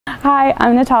Hi,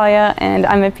 I'm Natalia and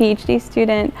I'm a PhD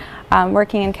student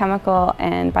working in chemical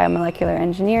and biomolecular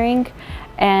engineering,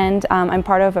 and I'm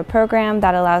part of a program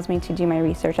that allows me to do my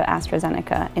research at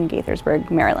AstraZeneca in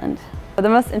Gaithersburg, Maryland. The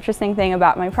most interesting thing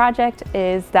about my project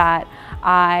is that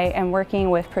I am working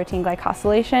with protein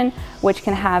glycosylation, which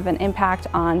can have an impact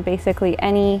on basically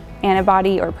any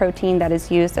antibody or protein that is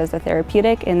used as a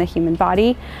therapeutic in the human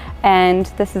body. And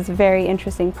this is a very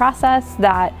interesting process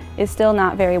that is still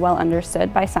not very well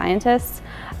understood by scientists.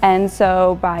 And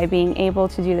so by being able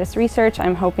to do this research,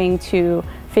 I'm hoping to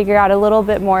figure out a little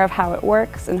bit more of how it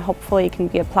works, and hopefully it can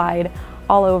be applied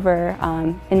all over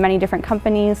in many different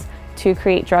companies to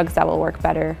create drugs that will work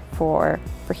better for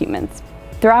humans.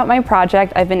 Throughout my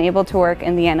project, I've been able to work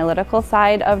in the analytical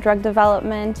side of drug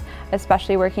development,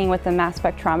 especially working with the mass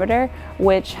spectrometer,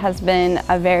 which has been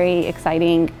a very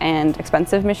exciting and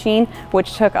expensive machine,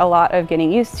 which took a lot of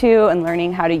getting used to and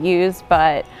learning how to use,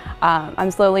 but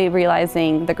I'm slowly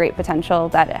realizing the great potential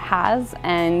that it has,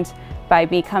 and by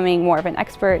becoming more of an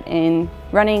expert in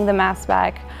running the mass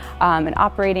spec and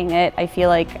operating it, I feel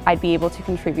like I'd be able to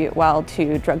contribute well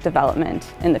to drug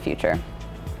development in the future.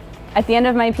 At the end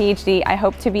of my PhD, I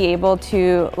hope to be able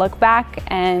to look back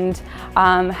and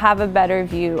have a better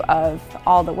view of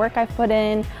all the work I've put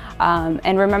in,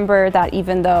 and remember that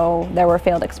even though there were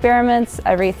failed experiments,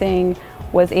 everything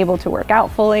was able to work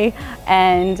out fully,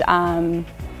 and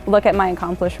look at my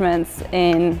accomplishments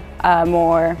in a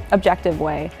more objective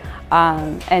way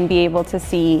and be able to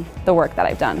see the work that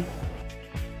I've done.